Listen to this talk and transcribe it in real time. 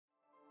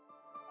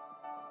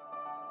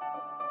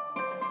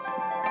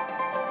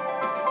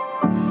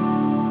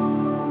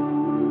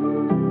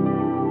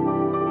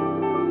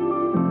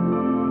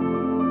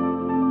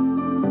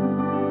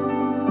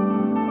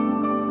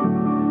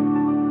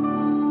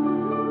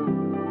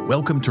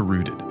Welcome to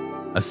Rooted,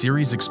 a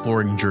series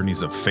exploring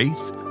journeys of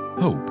faith,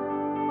 hope,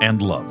 and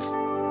love.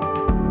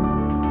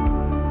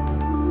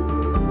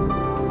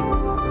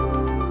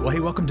 Well, hey,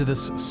 welcome to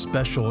this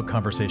special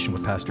conversation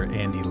with Pastor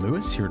Andy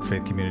Lewis here at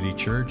Faith Community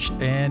Church.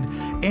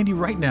 And Andy,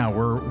 right now,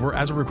 we're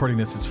as we're recording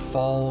this, it's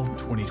fall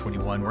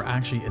 2021. We're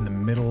actually in the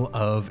middle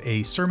of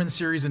a sermon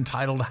series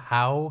entitled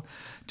How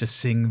to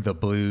Sing the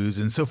Blues.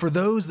 And so for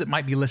those that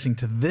might be listening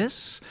to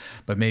this,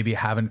 but maybe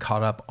haven't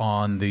caught up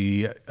on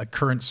the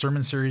current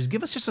sermon series,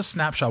 give us just a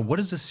snapshot. What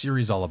is this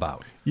series all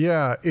about?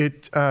 Yeah,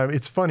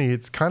 it's funny.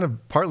 It's kind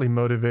of partly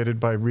motivated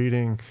by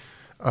reading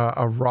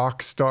a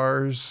rock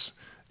star's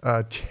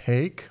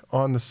take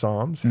on the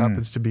Psalms.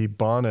 Happens to be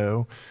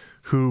Bono,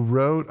 who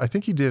wrote, I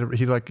think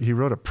he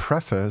wrote a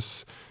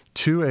preface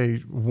to a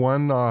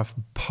one-off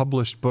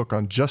published book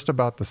on just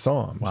about the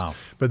Psalms. Wow.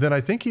 But then I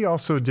think he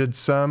also did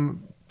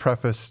some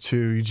preface to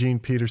Eugene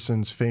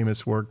Peterson's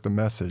famous work, The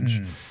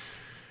Message,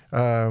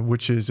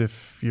 which is,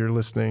 if you're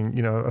listening,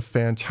 a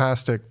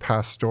fantastic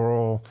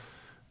pastoral,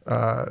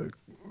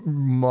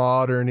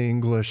 modern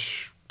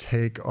English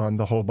take on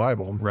the whole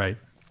Bible. Right.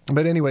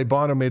 But anyway,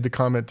 Bono made the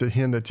comment to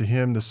him that to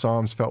him, the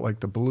Psalms felt like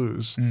the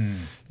blues,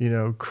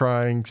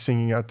 crying,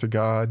 singing out to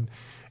God.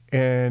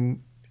 And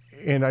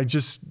I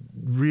just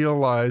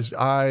realized,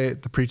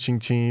 the preaching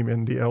team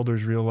and the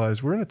elders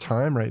realized we're in a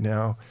time right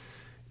now.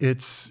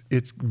 It's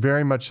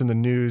very much in the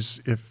news.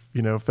 If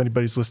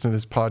anybody's listening to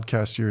this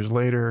podcast years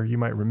later, you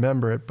might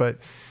remember it. But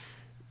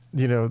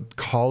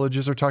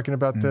colleges are talking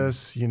about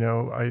this.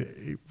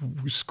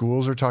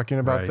 Schools are talking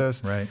about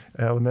this. Right.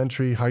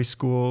 Elementary, high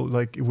school.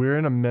 Like, we're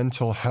in a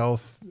mental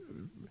health.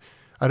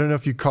 I don't know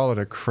if you call it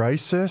a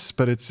crisis,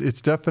 but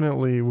it's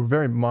definitely, we're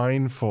very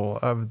mindful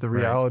of the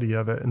reality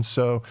of it. And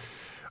so,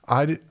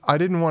 I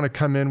didn't want to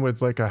come in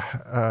with like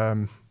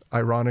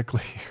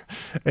ironically,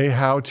 a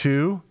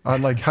how-to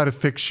on like how to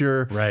fix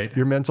your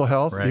mental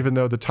health, even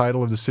though the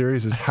title of the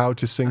series is How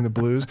to Sing the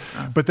Blues.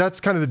 But that's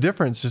kind of the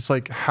difference. It's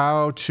like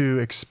how to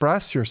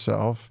express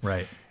yourself,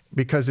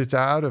 because it's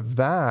out of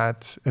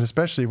that, and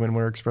especially when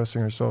we're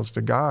expressing ourselves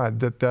to God,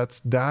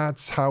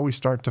 that's how we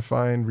start to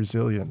find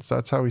resilience.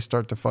 That's how we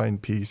start to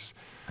find peace.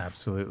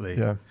 Absolutely.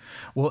 Yeah.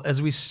 Well,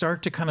 as we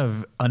start to kind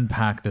of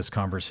unpack this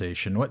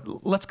conversation,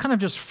 let's kind of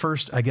just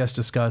first, I guess,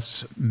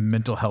 discuss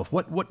mental health.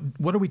 What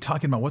are we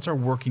talking about? What's our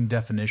working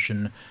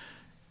definition,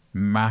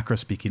 macro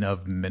speaking,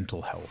 of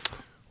mental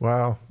health?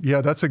 Wow.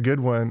 Yeah, that's a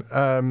good one.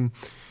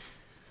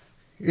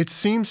 It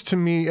seems to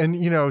me, and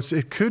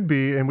it could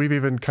be, and we've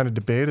even kind of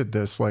debated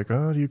this, like,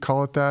 do you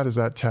call it that? Is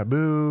that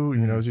taboo?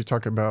 As you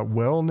talk about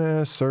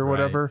wellness or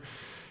whatever.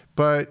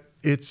 But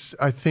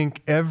I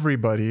think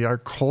everybody, our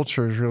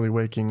culture is really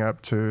waking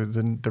up to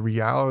the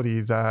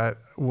reality that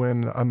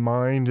when a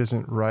mind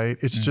isn't right,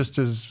 it's just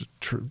as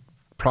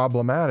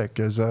problematic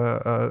as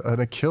an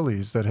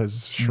Achilles that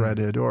has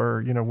shredded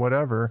or,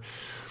 whatever.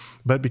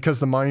 But because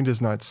the mind is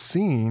not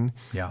seen,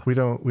 we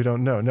don't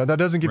know. Now, that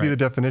doesn't give you the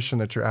definition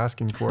that you're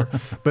asking for.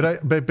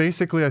 But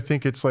basically, I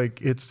think it's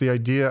the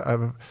idea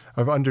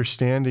of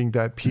understanding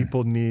that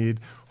people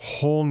need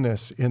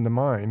wholeness in the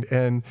mind.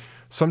 And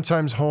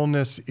sometimes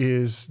wholeness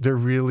is, there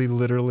really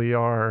literally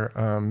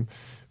are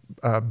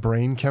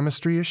brain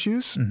chemistry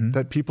issues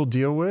that people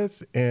deal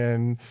with.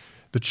 And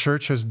the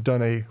church has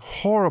done a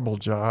horrible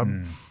job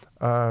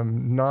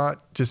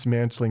not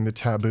dismantling the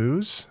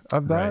taboos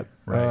of that.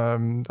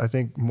 I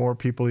think more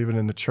people even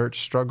in the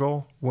church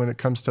struggle when it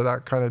comes to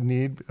that kind of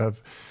need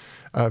of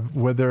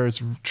whether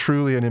it's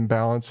truly an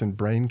imbalance in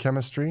brain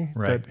chemistry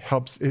that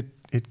helps,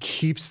 it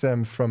keeps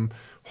them from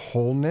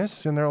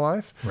wholeness in their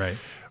life. Right.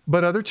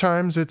 But other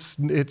times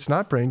it's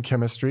not brain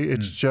chemistry.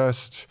 It's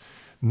just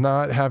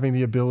not having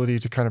the ability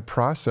to kind of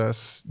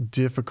process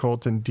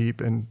difficult and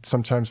deep and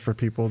sometimes for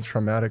people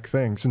traumatic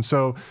things. And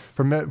so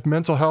for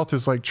mental health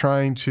is like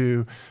trying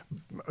to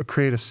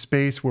create a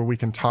space where we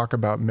can talk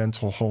about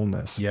mental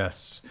wholeness.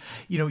 Yes.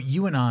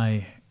 You and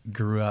I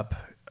grew up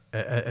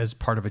as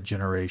part of a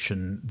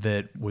generation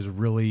that was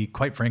really,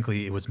 quite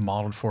frankly, it was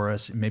modeled for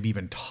us, maybe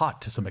even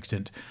taught to some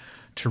extent,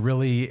 to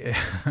really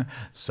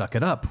suck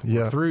it up,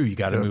 work through. You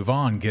got to move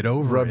on, get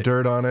over it. Rub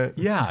dirt on it.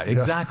 Yeah,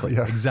 exactly.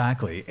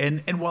 Exactly.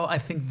 And while I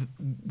think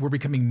we're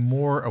becoming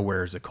more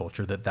aware as a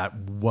culture that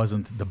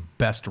wasn't the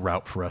best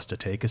route for us to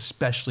take,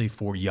 especially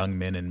for young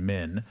men and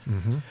men,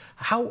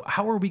 how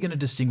are we going to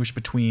distinguish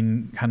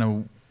between kind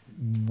of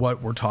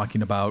what we're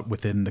talking about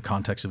within the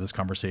context of this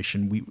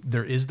conversation?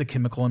 There is the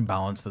chemical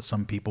imbalance that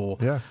some people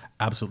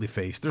absolutely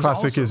face. There's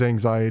Classic also, is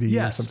anxiety.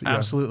 Yes, or something.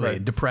 Absolutely.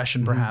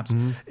 Depression, perhaps.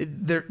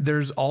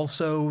 There's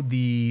also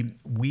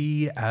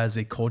we as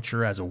a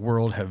culture, as a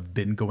world, have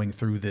been going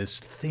through this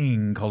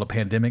thing called a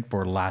pandemic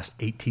for the last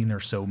 18 or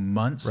so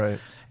months. Right.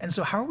 And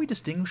so how are we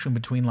distinguishing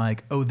between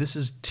like, oh, this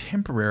is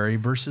temporary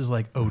versus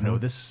like, oh, no,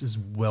 this is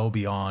well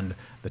beyond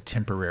the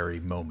temporary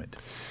moment?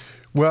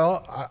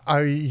 Well,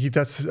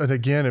 that's,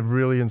 again, a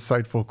really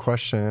insightful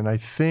question. And I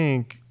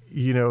think,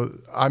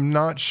 I'm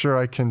not sure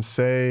I can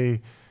say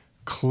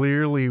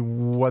clearly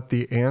what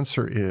the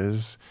answer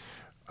is.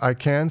 I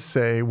can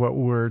say what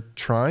we're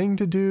trying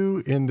to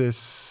do in this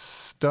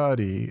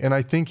study, and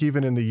I think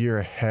even in the year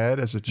ahead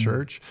as a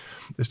church,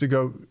 is to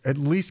go, at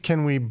least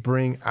can we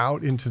bring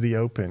out into the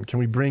open? Can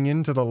we bring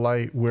into the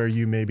light where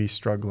you may be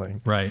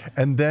struggling? Right.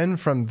 And then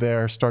from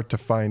there, start to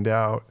find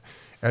out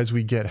as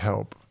we get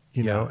help.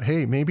 You know,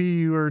 hey, maybe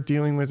you are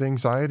dealing with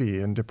anxiety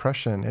and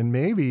depression, and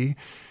maybe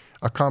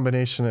a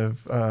combination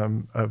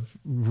of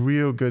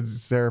real good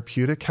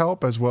therapeutic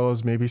help as well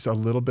as maybe a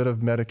little bit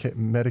of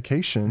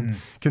medication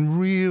can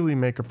really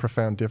make a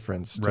profound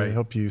difference to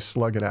help you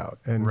slug it out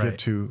and get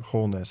to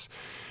wholeness.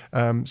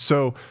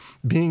 So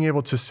being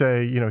able to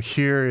say, you know,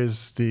 here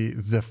is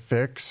the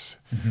fix.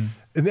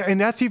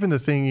 And that's even the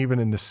thing, even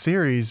in the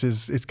series,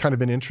 is it's kind of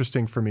been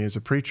interesting for me as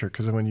a preacher,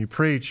 because when you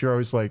preach, you're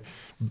always like,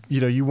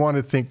 you know, you want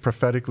to think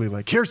prophetically,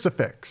 like, here's the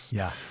fix.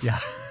 Yeah.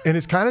 And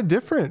it's kind of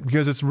different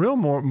because it's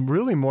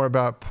really more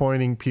about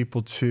pointing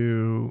people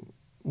to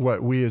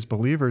what we as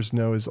believers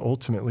know is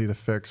ultimately the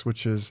fix,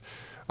 which is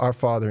our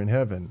Father in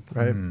heaven,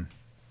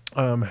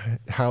 right?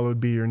 Hallowed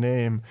be your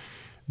name.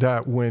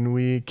 That when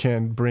we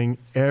can bring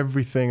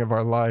everything of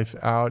our life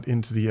out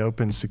into the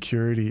open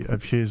security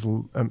of his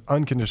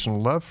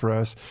unconditional love for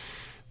us,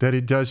 that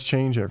it does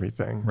change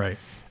everything. Right.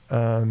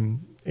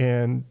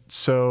 And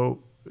so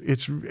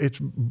it's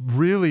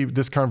really,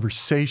 this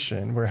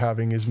conversation we're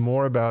having is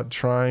more about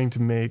trying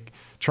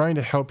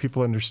to help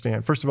people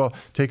understand. First of all,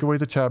 take away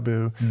the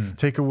taboo,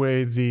 take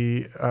away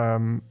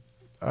the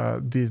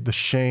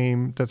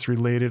shame that's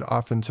related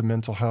often to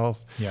mental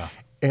health. Yeah.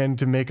 And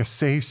to make a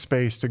safe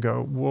space to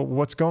go, well,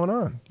 what's going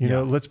on? You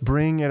know, let's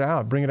bring it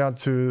out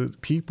to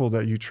people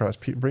that you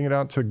trust, bring it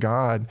out to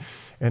God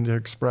and to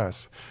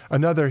express.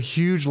 Another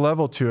huge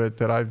level to it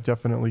that I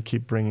definitely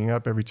keep bringing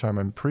up every time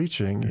I'm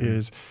preaching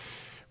is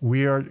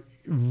we are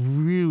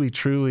really,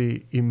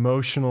 truly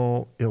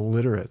emotional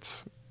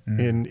illiterates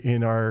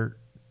in our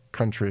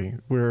country.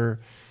 We're,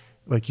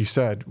 like you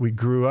said, we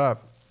grew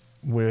up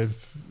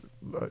with,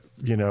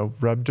 you know,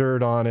 rub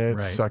dirt on it,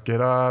 suck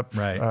it up.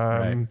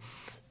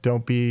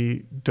 Don't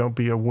be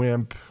a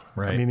wimp.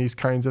 I mean, these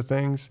kinds of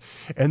things.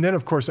 And then,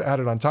 of course,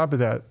 added on top of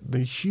that, the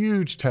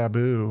huge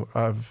taboo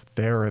of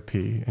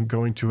therapy and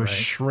going to a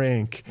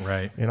shrink.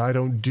 And I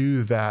don't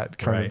do that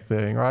kind of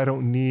thing, or I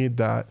don't need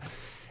that.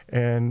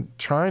 And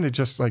trying to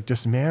just like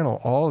dismantle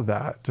all of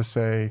that to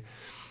say,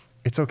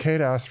 it's okay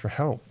to ask for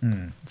help.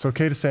 It's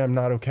okay to say I'm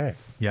not okay.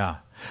 Yeah.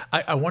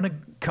 I want to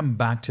come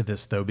back to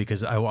this, though,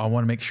 because I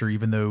want to make sure,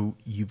 even though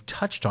you've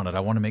touched on it,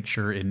 I want to make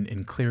sure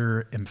in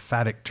clear,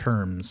 emphatic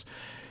terms,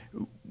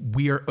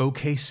 we are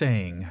okay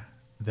saying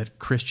that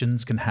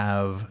Christians can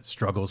have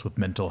struggles with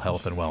mental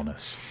health and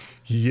wellness.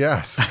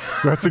 Yes,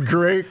 that's a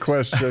great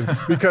question,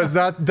 because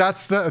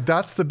that's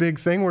the big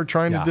thing we're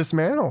trying to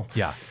dismantle.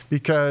 Yeah.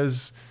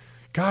 Because,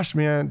 gosh,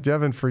 man,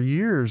 Devin, for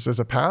years as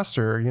a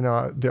pastor, you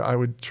know, I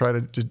would try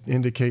to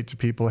indicate to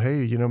people,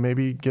 hey, you know,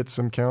 maybe get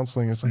some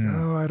counseling. It's like,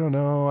 oh, I don't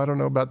know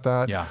about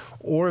that. Yeah.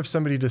 Or if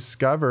somebody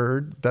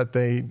discovered that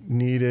they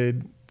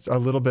needed a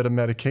little bit of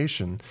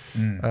medication.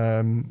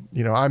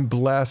 You know, I'm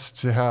blessed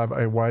to have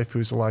a wife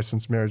who's a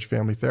licensed marriage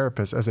family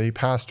therapist as a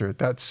pastor.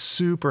 That's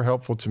super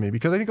helpful to me,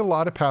 because I think a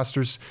lot of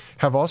pastors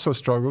have also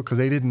struggled because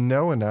they didn't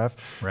know enough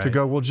to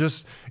go, well,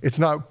 just, it's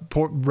not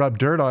rub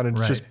dirt on it,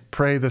 just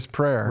pray this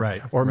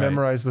prayer or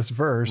memorize this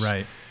verse.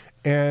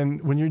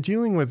 And when you're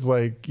dealing with,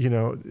 like, you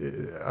know,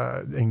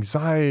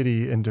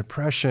 anxiety and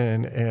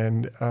depression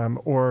and,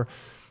 or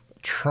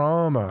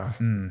trauma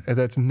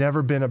that's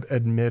never been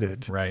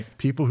admitted.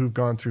 People who've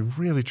gone through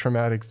really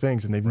traumatic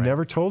things and they've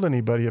never told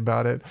anybody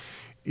about it.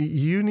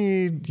 You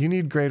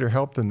need greater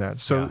help than that.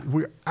 So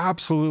we're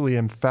absolutely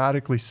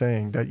emphatically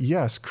saying that,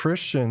 yes,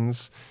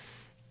 Christians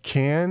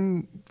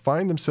can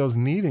find themselves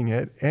needing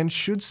it and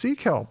should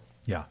seek help.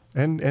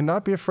 And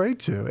not be afraid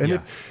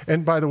to.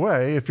 And by the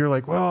way, if you're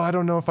like, well, I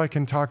don't know if I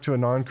can talk to a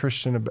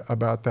non-Christian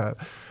about that,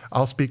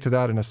 I'll speak to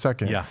that in a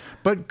second.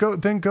 But go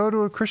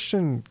to a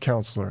Christian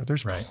counselor.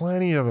 There's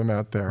plenty of them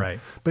out there.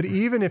 But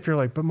even if you're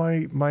like, but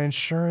my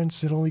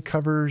insurance, it only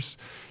covers,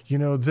 you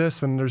know,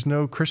 this, and there's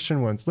no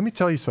Christian ones. Let me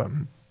tell you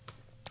something.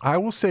 I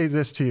will say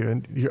this to you,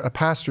 and a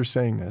pastor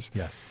saying this.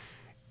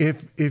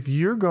 If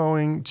you're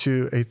going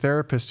to a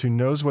therapist who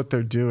knows what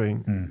they're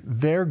doing,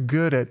 they're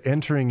good at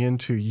entering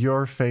into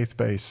your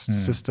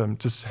faith-based system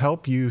to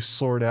help you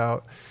sort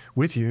out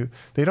with you.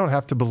 They don't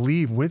have to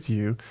believe with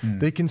you.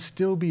 They can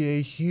still be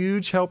a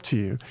huge help to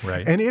you.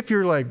 And if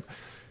you're like,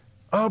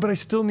 oh, but I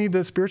still need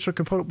the spiritual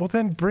component, well,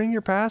 then bring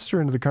your pastor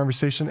into the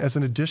conversation as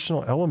an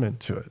additional element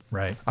to it.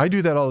 I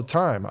do that all the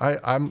time.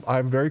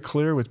 I'm very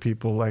clear with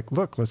people, like,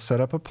 look, let's set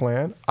up a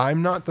plan.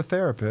 I'm not the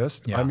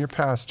therapist. I'm your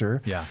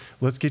pastor.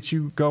 Let's get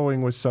you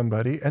going with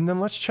somebody, and then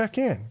let's check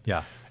in.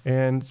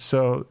 And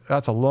so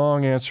that's a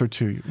long answer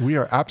to you. We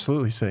are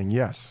absolutely saying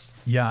yes.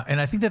 Yeah, and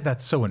I think that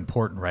that's so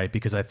important, right?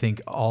 Because I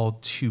think all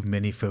too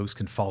many folks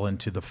can fall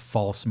into the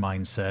false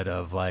mindset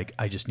of, like,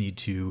 I just need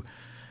to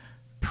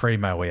pray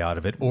my way out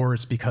of it, or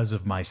it's because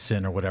of my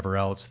sin or whatever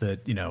else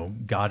that, you know,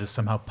 God is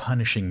somehow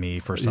punishing me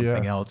for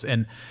something else.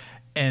 And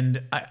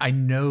I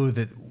know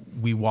that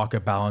we walk a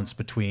balance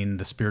between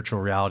the spiritual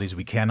realities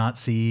we cannot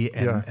see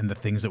and the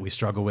things that we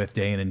struggle with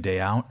day in and day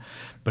out.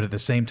 But at the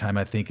same time,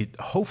 I think it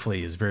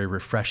hopefully is very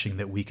refreshing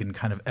that we can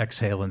kind of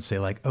exhale and say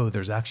like, oh,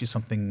 there's actually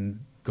something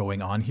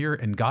going on here.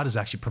 And God is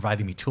actually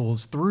providing me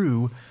tools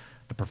through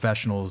the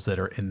professionals that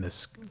are in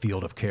this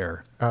field of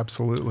care.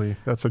 Absolutely.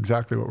 That's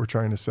exactly what we're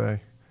trying to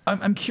say.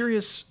 I'm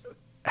curious,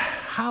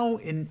 how,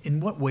 in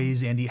what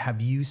ways, Andy,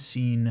 have you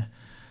seen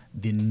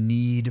the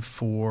need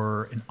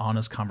for an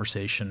honest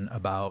conversation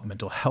about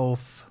mental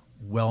health,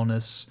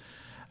 wellness?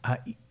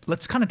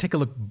 Let's kind of take a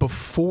look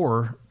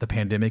before the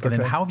pandemic, and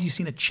then how have you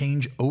seen it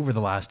change over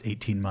the last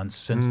 18 months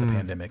since the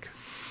pandemic?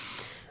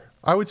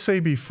 I would say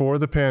before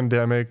the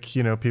pandemic,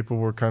 people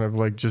were kind of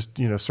like just,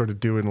 sort of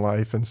doing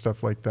life and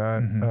stuff like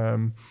that.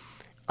 Mm-hmm.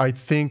 I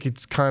think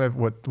it's kind of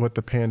what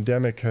the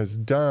pandemic has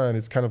done.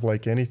 It's kind of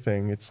like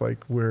anything. It's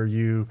like where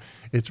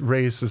it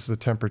raises the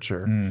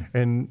temperature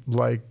and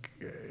like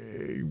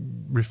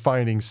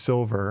refining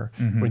silver.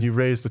 Mm-hmm. When you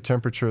raise the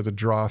temperature, the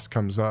dross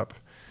comes up,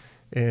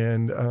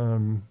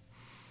 and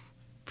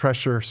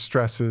pressure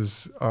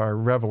stresses are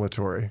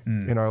revelatory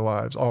in our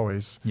lives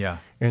always. Yeah.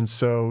 And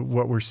so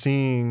what we're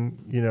seeing,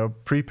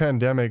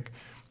 pre-pandemic,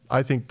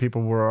 I think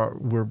people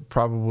were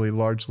probably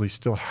largely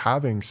still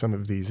having some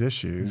of these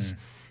issues,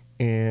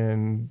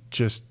 and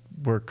just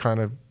were kind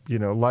of,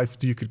 life,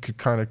 you could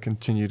kind of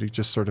continue to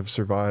just sort of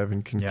survive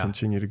and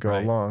continue to go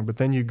along. But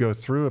then you go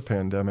through a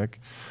pandemic.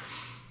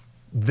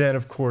 Then,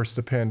 of course,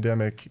 the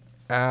pandemic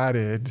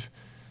added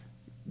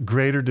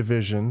greater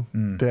division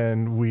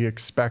than we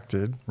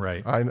expected.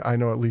 Right. I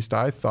know, at least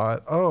I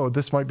thought,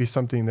 this might be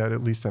something that,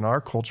 at least in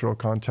our cultural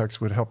context,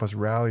 would help us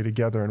rally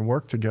together and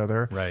work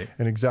together. Right.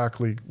 And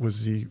exactly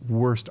was the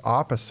worst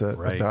opposite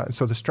of that.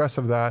 So the stress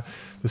of that,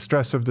 the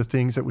stress of the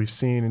things that we've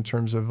seen in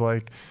terms of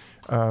like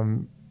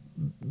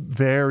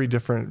very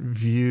different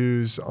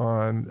views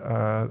on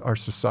our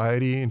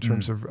society in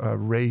terms of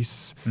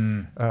race,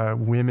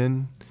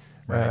 women,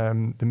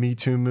 the Me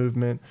Too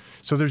movement.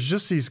 So there's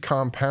just these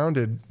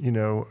compounded,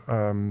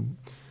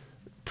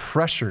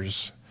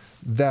 pressures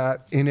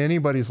that in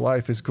anybody's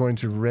life is going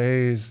to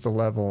raise the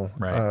level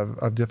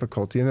of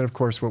difficulty. And then, of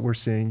course, what we're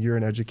seeing, you're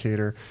an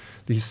educator,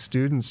 these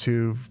students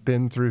who've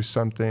been through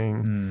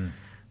something,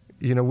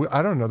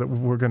 I don't know that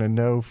we're going to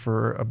know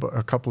for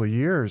a couple of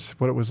years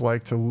what it was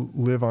like to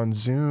live on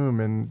Zoom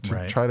and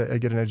to try to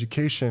get an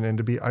education and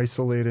to be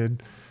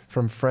isolated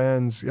from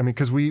friends. I mean,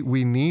 because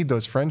we need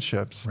those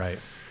friendships. Right.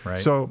 Right.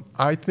 So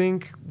I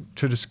think,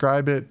 to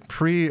describe it,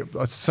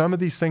 some of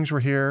these things were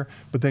here,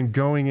 but then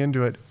going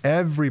into it,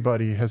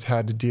 everybody has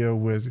had to deal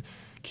with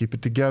keep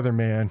it together,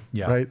 man,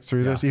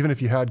 through this, even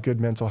if you had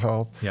good mental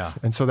health. Yeah.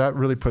 And so that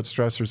really put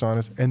stressors on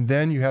us. And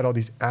then you had all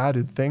these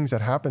added things that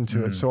happened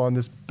to it. So on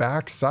this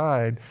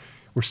backside,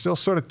 we're still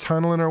sort of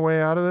tunneling our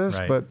way out of this,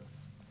 but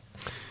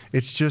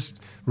it's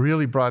just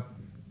really brought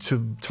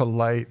to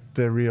light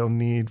the real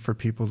need for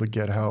people to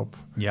get help.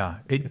 Yeah.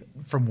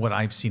 From what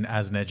I've seen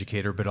as an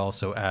educator, but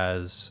also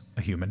as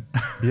a human.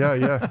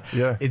 Yeah.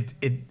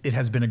 It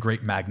has been a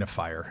great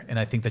magnifier. And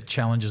I think the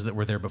challenges that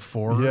were there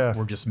before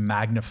were just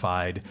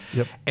magnified.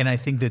 Yep. And I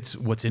think that's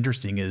what's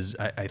interesting is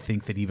I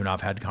think that even I've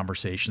had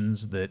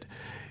conversations that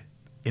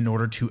in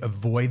order to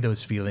avoid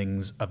those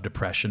feelings of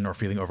depression or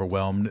feeling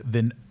overwhelmed,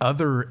 then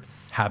other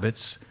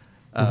habits,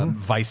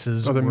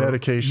 vices, other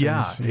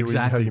medications,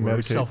 exactly,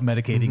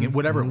 self-medicating and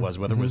whatever it was,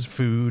 whether it was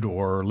food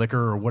or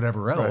liquor or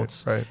whatever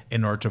else,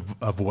 in order to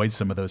avoid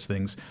some of those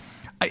things.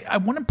 I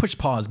want to push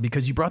pause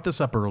because you brought this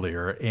up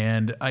earlier,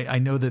 and I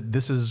know that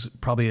this is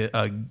probably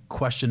a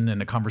question and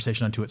a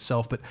conversation unto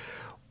itself, but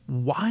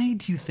why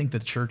do you think the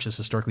church has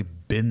historically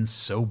been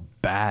so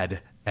bad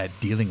at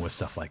dealing with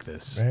stuff like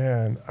this?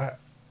 Man,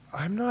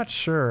 I'm not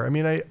sure. I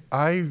mean,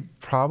 I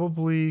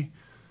probably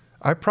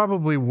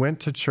went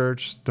to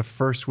church the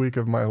first week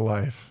of my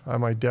life.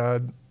 My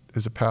dad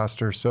is a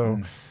pastor,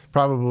 so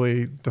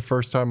probably the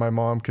first time my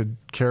mom could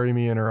carry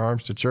me in her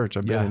arms to church,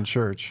 I've been in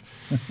church.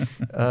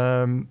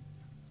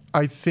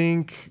 I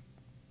think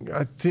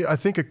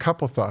a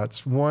couple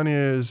thoughts. One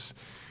is,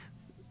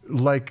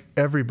 like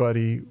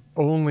everybody,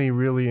 only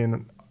really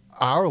in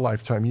our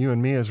lifetime, you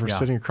and me, as we're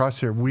sitting across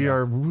here, we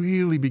are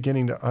really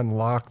beginning to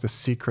unlock the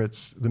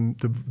secrets,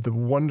 the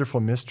wonderful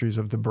mysteries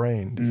of the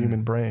brain, the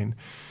human brain.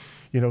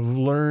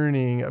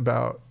 Learning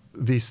about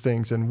these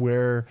things and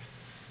where,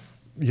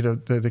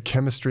 the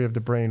chemistry of the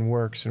brain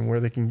works and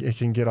where it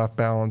can get off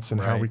balance and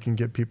how we can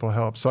get people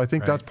help. So I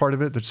think that's part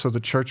of it. So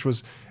the church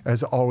was,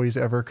 as always,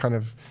 ever kind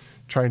of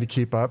trying to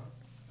keep up.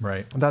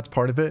 Right. That's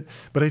part of it.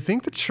 But I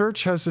think the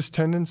church has this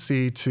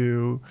tendency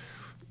to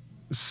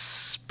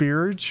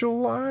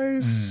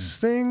spiritualize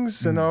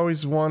things and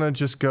always want to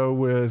just go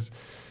with,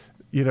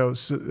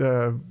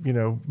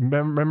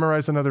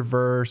 memorize another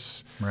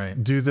verse,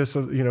 do this,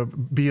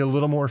 be a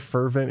little more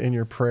fervent in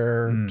your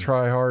prayer,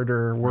 try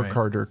harder, work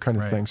harder,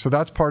 kind of thing. So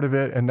that's part of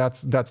it, and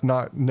that's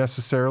not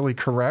necessarily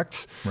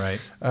correct.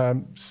 Right.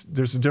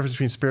 There's a difference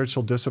between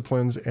spiritual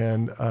disciplines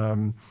and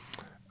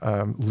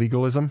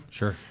legalism.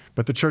 Sure.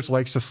 But the church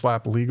likes to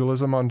slap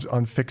legalism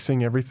on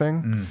fixing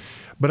everything.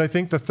 But I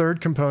think the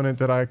third component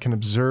that I can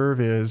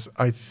observe is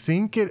I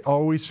think it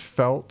always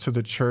felt to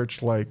the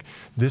church like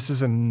this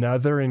is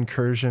another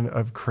incursion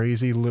of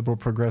crazy liberal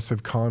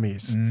progressive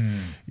commies.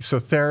 So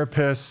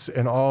therapists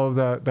and all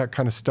of that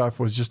kind of stuff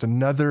was just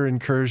another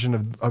incursion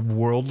of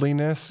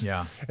worldliness.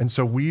 Yeah. And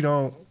so we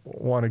don't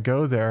want to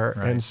go there.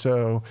 Right. And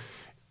so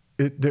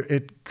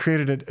it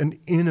created an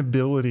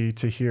inability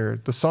to hear.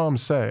 The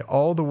Psalms say,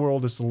 all the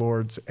world is the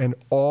Lord's and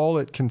all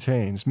it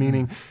contains,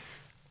 meaning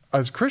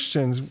as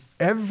Christians,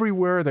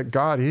 everywhere that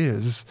God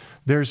is,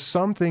 there's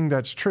something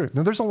that's true.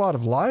 Now, there's a lot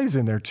of lies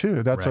in there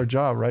too. That's our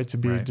job, right? To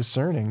be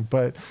discerning.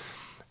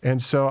 And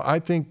so I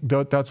think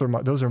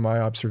those are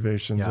my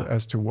observations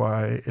as to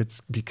why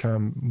it's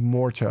become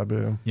more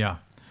taboo. Yeah.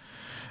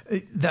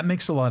 That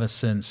makes a lot of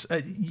sense.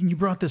 You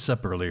brought this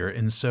up earlier.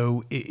 And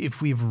so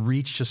if we've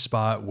reached a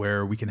spot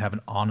where we can have an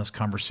honest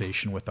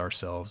conversation with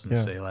ourselves and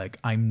say, like,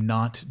 I'm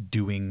not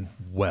doing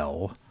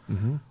well,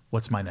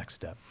 what's my next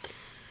step?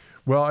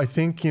 Well, I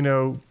think,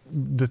 the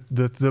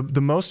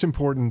most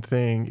important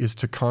thing is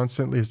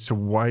to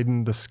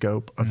widen the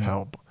scope of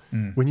help.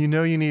 When you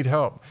know you need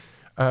help,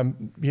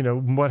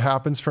 what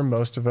happens for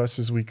most of us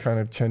is we kind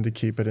of tend to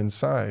keep it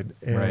inside.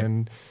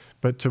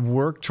 But to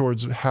work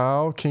towards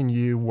how can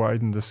you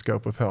widen the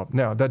scope of help?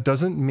 Now, that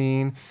doesn't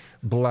mean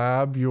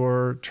blab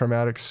your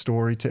traumatic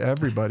story to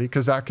everybody,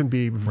 because that can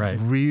be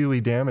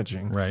really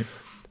damaging. Right.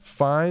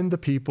 Find the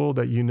people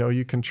that you know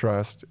you can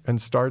trust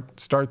and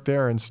start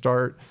there and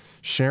start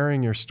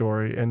sharing your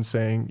story and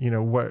saying,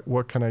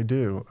 what can I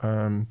do?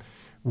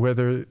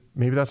 Whether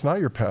maybe that's not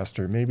your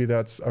pastor, maybe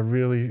that's a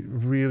really,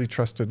 really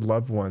trusted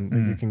loved one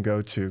that you can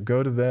go to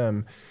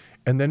them.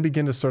 And then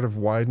begin to sort of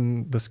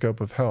widen the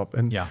scope of help.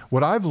 And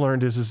what I've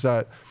learned is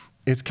that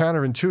it's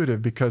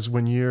counterintuitive, because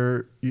when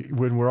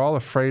we're all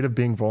afraid of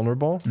being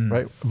vulnerable,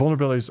 right?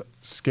 Vulnerability is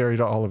scary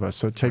to all of us.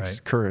 So it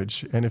takes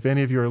courage. And if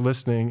any of you are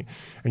listening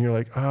and you're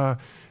like,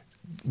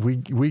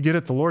 we get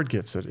it, the Lord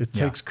gets it. It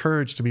takes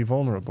courage to be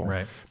vulnerable.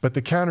 Right. But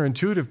the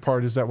counterintuitive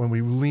part is that when we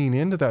lean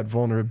into that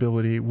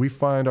vulnerability, we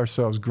find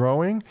ourselves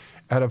growing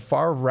at a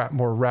far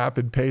more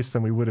rapid pace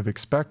than we would have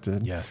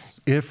expected. Yes.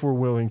 If we're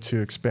willing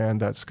to expand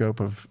that scope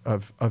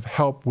of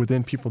help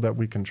within people that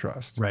we can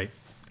trust. Right.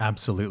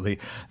 Absolutely.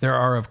 There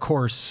are, of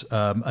course,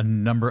 a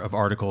number of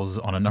articles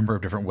on a number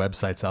of different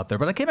websites out there,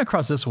 but I came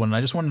across this one and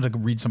I just wanted to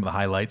read some of the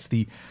highlights.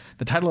 The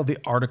title of the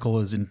article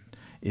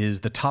is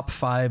the top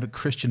 5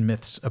 Christian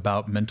myths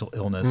about mental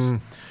illness.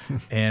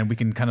 And we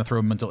can kind of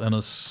throw mental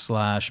illness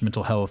 /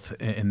 mental health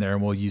in there,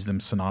 and we'll use them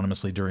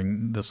synonymously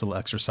during this little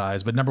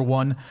exercise. But number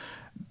 1,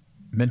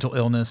 mental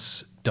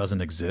illness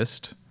doesn't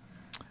exist.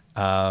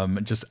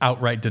 Just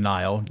outright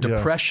denial.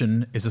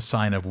 Depression is a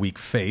sign of weak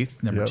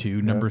faith. Number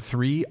 2. Number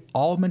 3,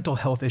 all mental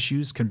health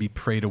issues can be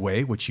prayed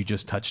away, which you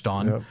just touched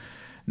on.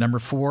 Number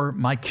 4,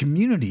 my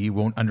community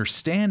won't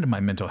understand my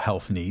mental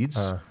health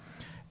needs.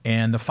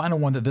 And the final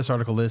one that this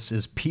article lists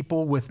is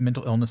people with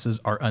mental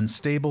illnesses are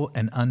unstable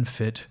and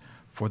unfit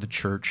for the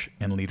church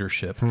and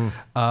leadership,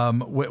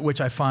 which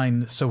I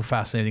find so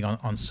fascinating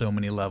on so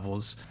many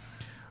levels.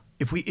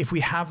 If we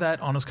have that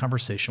honest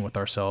conversation with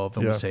ourselves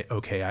and we say,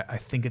 okay, I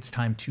think it's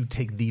time to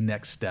take the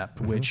next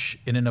step, which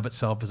in and of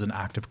itself is an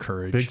act of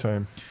courage. Big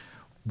time.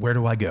 Where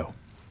do I go?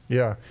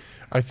 Yeah.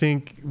 I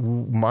think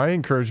my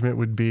encouragement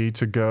would be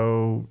to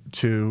go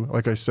to,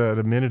 like I said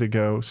a minute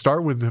ago,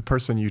 start with the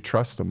person you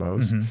trust the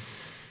most.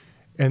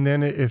 And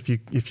then if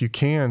you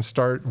can,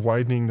 start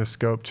widening the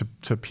scope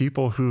to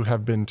people who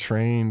have been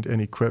trained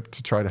and equipped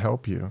to try to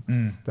help you.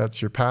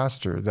 That's your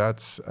pastor.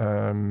 That's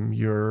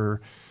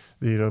your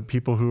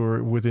people who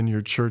are within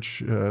your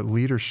church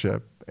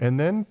leadership. And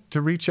then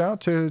to reach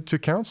out to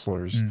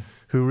counselors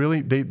who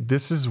really,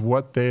 this is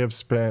what they have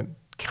spent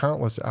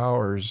countless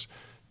hours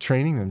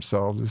training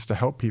themselves, is to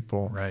help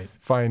people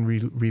find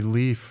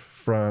relief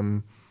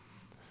from.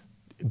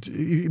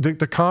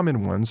 The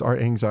common ones are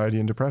anxiety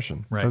and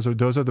depression.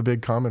 Those are the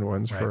big common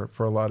ones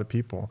for a lot of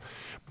people.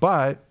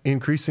 But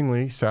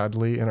increasingly,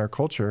 sadly, in our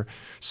culture,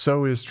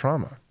 so is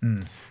trauma.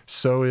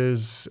 So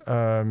is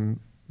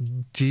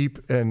deep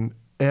and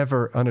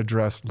ever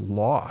unaddressed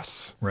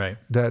loss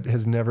that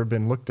has never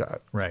been looked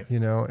at.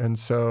 And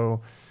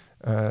so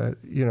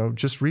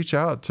just reach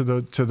out to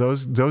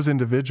those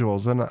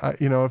individuals. And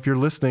if you're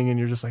listening and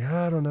you're just like,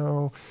 I don't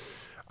know,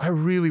 I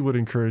really would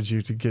encourage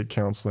you to get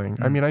counseling.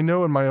 I mean, I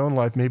know in my own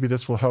life, maybe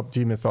this will help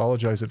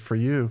demythologize it for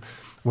you.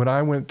 When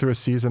I went through a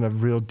season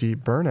of real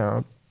deep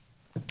burnout,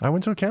 I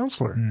went to a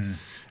counselor. And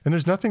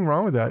there's nothing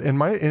wrong with that. In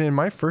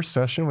my first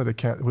session with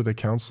a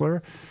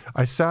counselor,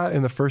 I sat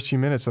in the first few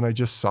minutes and I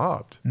just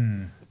sobbed.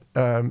 And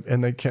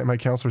my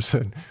counselor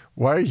said,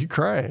 "Why are you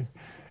crying?"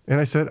 And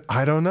I said,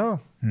 "I don't know."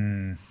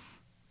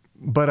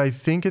 But I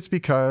think it's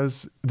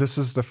because this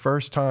is the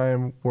first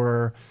time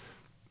where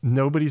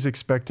nobody's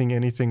expecting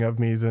anything of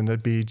me than to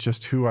be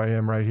just who I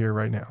am right here,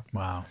 right now.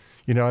 Wow.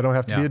 I don't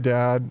have to be a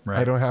dad.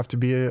 I don't have to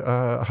be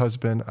a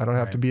husband. I don't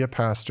have to be a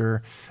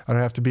pastor. I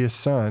don't have to be a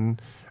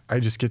son. I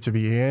just get to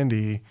be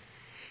Andy.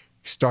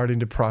 starting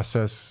to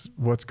process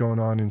what's going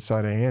on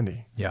inside of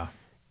Andy. Yeah.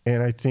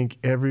 And I think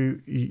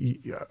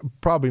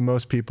probably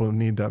most people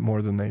need that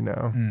more than they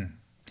know.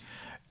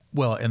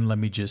 Well, and let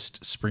me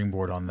just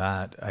springboard on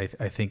that. I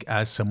think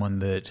as someone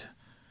that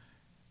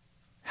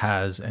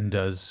has and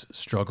does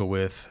struggle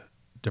with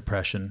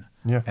depression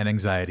and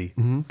anxiety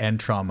and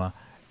trauma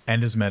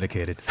and is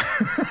medicated.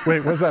 Wait,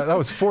 what's that? That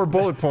was 4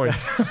 bullet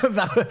points.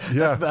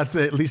 That's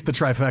at least the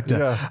trifecta.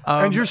 Yeah.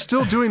 And you're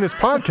still doing this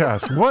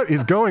podcast. What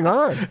is going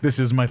on? This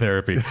is my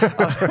therapy.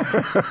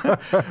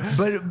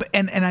 But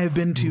I've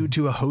been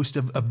to a host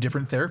of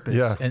different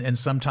therapists, and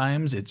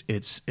sometimes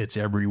it's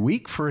every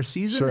week for a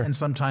season, and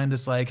sometimes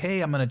it's like,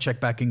 hey, I'm going to check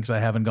back in because I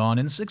haven't gone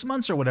in 6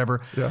 months or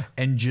whatever,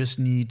 and just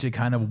need to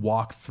kind of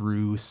walk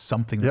through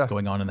something that's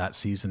going on in that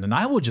season. And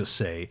I will just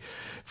say,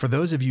 for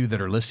those of you that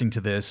are listening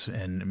to this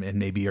and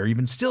maybe are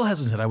even still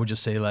hesitant, I would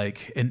just say,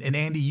 like, and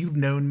Andy, you've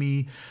known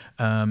me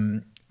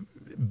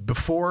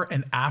before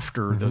and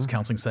after those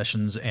counseling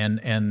sessions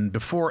and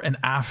before and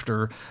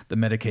after the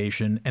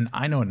medication. And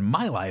I know in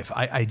my life,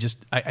 I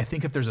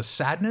think if there's a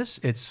sadness,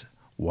 it's,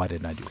 why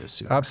didn't I do this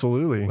sooner?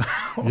 Absolutely.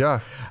 Yeah.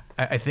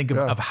 I think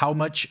of how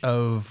much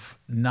of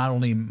not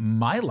only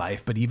my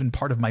life, but even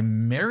part of my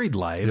married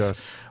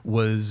life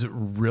was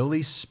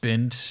really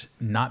spent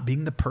not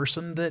being the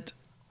person that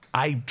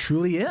I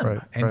truly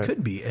am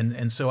could be.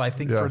 And so I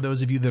think for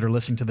those of you that are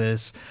listening to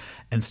this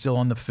and still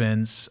on the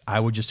fence, I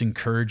would just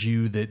encourage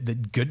you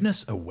that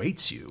goodness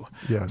awaits you,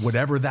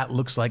 whatever that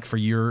looks like for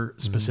your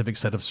specific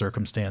set of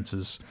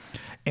circumstances.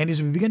 And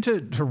as we begin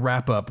to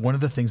wrap up, one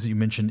of the things that you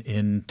mentioned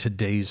in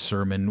today's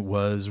sermon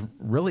was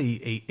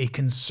really a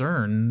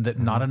concern that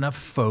not enough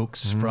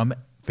folks from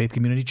Faith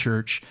Community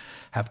Church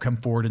have come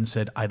forward and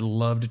said, I'd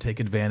love to take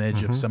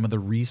advantage of some of the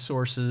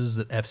resources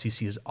that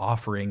FCC is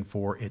offering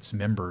for its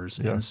members.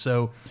 And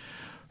so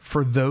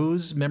for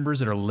those members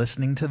that are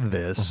listening to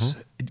this,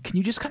 can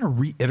you just kind of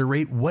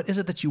reiterate, what is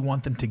it that you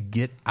want them to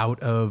get out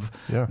of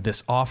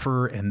this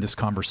offer and this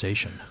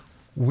conversation?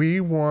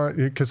 We want,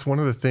 because one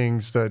of the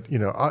things that,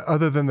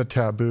 other than the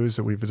taboos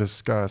that we've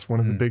discussed, one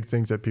of the big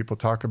things that people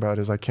talk about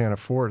is I can't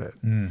afford it.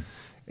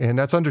 And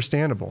that's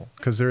understandable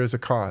because there is a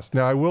cost.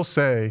 Now, I will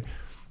say,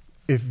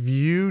 if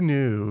you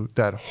knew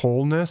that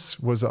wholeness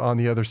was on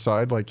the other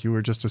side, like you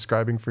were just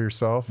describing for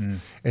yourself,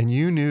 and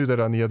you knew that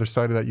on the other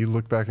side of that, you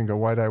look back and go,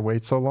 why did I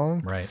wait so long?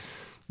 Right.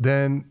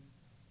 Then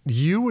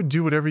you would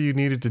do whatever you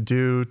needed to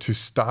do to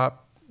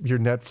stop your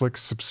Netflix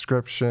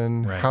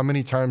subscription, how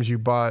many times you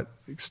bought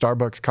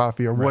Starbucks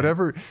coffee or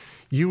whatever.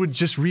 You would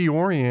just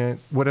reorient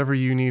whatever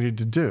you needed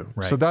to do.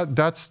 So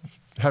that's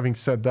having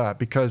said that,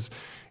 because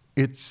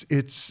it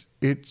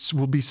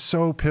will be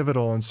so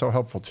pivotal and so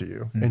helpful to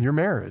you in your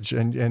marriage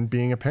and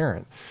being a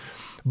parent.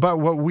 But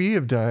what we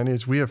have done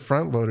is we have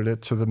front loaded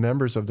it to the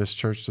members of this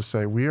church to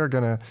say, we are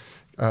going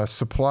to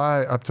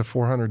supply up to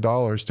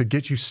 $400 to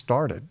get you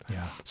started.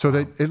 So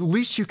that at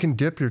least you can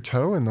dip your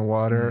toe in the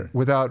water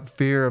without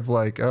fear of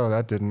like, oh,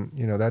 that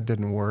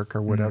didn't work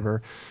or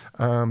whatever.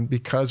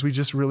 Because we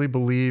just really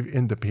believe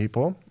in the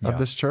people of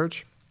this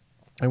church.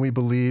 And we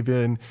believe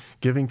in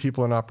giving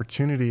people an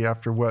opportunity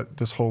after what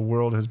this whole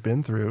world has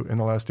been through in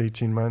the last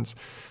 18 months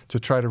to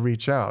try to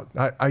reach out.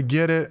 I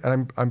get it.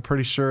 And I'm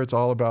pretty sure it's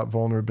all about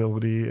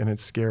vulnerability and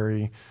it's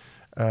scary.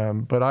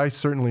 But I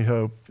certainly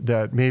hope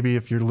that maybe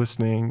if you're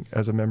listening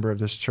as a member of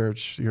this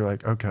church, you're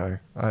like, okay,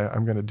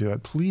 I'm going to do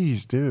it.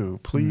 Please do.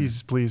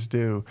 Please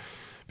do.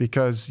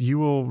 Because you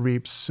will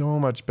reap so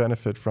much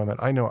benefit from it.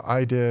 I know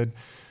I did.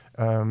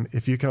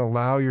 If you can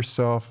allow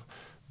yourself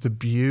the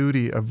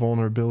beauty of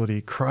vulnerability.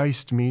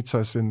 Christ meets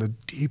us in the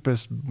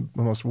deepest,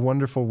 most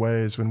wonderful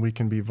ways when we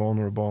can be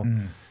vulnerable.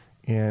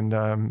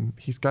 And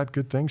he's got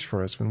good things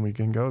for us when we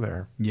can go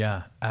there.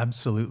 Yeah,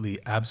 absolutely.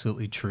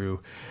 Absolutely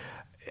true.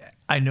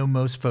 I know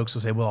most folks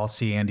will say, well, I'll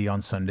see Andy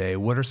on Sunday.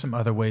 What are some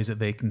other ways that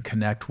they can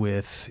connect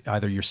with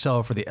either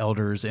yourself or the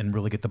elders and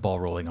really get the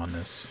ball rolling on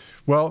this?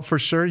 Well, for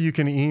sure, you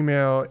can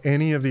email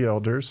any of the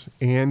elders,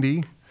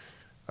 Andy,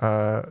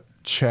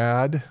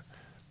 Chad,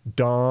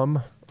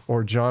 Dom,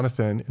 or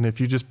Jonathan, and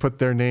if you just put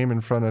their name in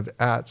front of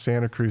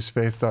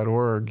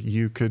 @santacruzfaith.org,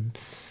 you could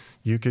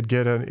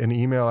get an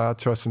email out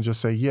to us and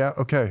just say, yeah,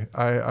 okay,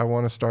 I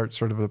want to start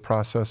sort of the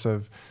process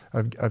of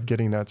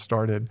getting that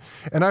started.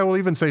 And I will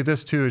even say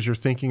this too, as you're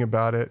thinking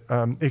about it,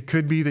 it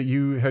could be that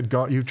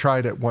you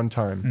tried at one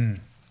time.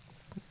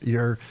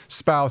 Your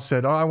spouse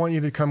said, oh, I want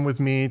you to come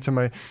with me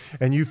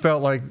and you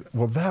felt like,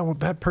 well,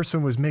 that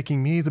person was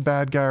making me the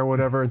bad guy or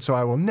whatever, and so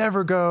I will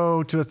never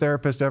go to a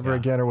therapist ever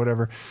again or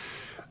whatever.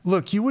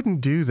 Look, you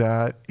wouldn't do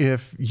that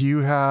if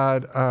you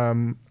had,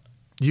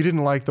 you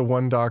didn't like the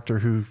one doctor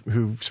who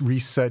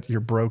reset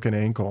your broken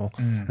ankle.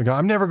 And go,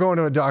 I'm never going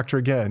to a doctor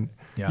again.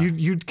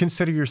 You'd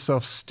consider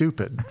yourself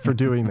stupid for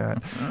doing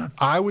that.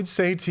 I would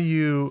say to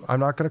you,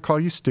 I'm not going to call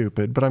you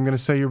stupid, but I'm going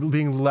to say you're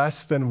being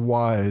less than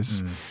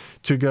wise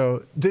to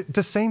go.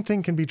 The same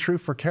thing can be true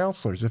for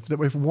counselors.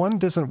 If one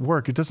doesn't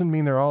work, it doesn't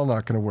mean they're all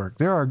not going to work.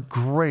 There are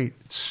great,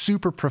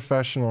 super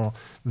professional,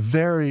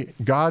 very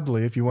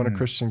godly, if you want a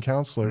Christian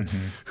counselor,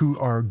 who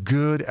are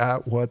good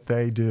at what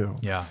they do.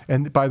 Yeah.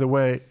 And by the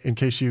way, in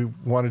case you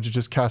wanted to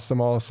just cast them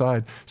all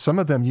aside, some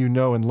of them you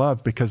know and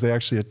love because they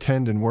actually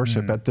attend and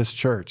worship at this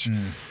church.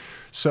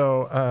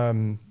 So,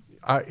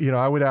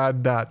 I would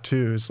add that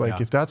too. Is like,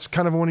 if that's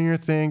kind of one of your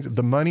things,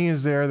 the money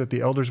is there that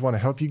the elders want to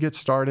help you get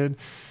started.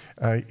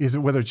 Is it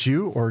whether it's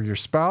you or your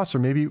spouse, or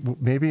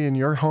maybe in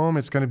your home,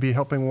 it's going to be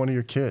helping one of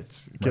your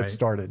kids get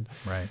started.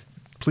 Right.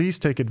 Please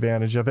take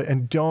advantage of it,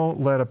 and don't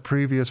let a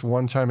previous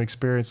one-time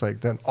experience like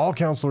then all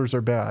counselors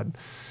are bad.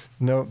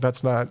 No,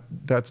 that's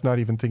not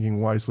even thinking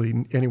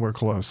wisely anywhere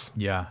close.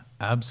 Yeah,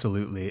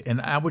 absolutely.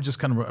 And I would just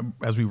kind of,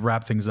 as we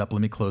wrap things up,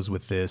 let me close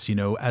with this.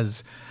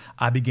 As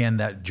I began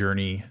that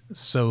journey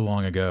so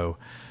long ago,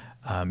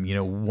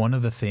 one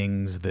of the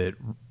things that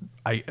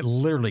I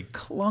literally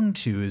clung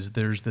to is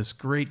there's this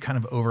great kind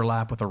of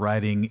overlap with the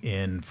writing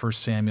in 1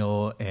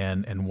 Samuel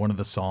and one of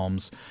the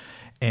Psalms.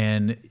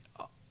 And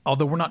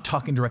although we're not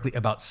talking directly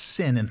about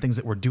sin and things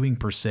that we're doing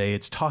per se,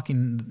 it's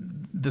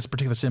talking, this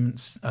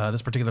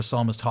particular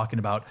psalm is talking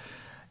about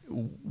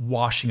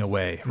washing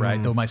away,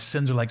 right? Though my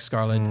sins are like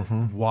scarlet,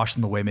 wash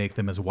them away, make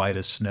them as white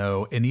as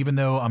snow. And even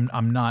though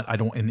I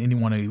don't in any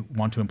way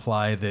want to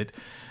imply that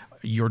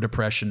your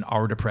depression,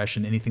 our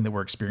depression, anything that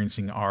we're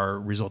experiencing are a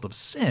result of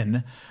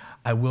sin,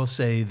 I will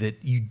say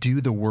that you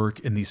do the work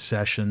in these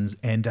sessions,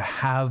 and to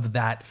have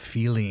that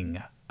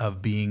feeling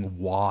of being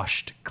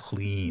washed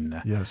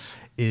clean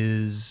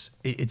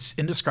it's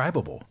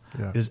indescribable.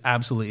 It is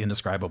absolutely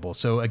indescribable.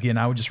 So again,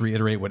 I would just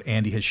reiterate what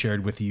Andy has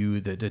shared with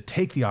you, that to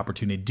take the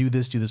opportunity, do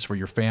this for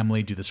your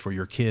family, do this for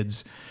your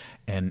kids,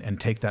 and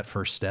take that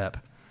first step.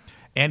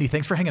 Andy,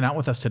 thanks for hanging out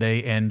with us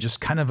today and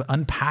just kind of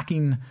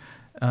unpacking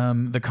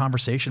the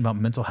conversation about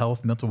mental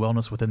health, mental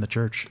wellness within the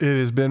church. It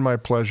has been my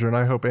pleasure, and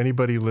I hope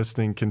anybody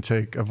listening can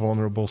take a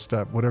vulnerable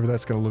step, whatever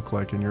that's going to look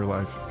like in your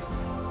life.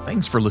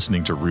 Thanks for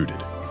listening to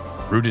Rooted.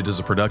 Rooted is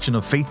a production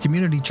of Faith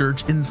Community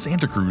Church in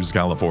Santa Cruz,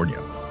 California.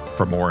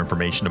 For more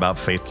information about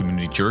Faith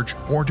Community Church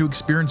or to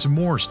experience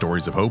more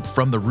stories of hope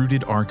from the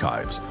Rooted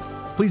archives,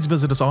 please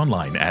visit us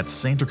online at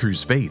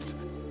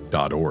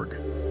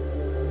santacruzfaith.org.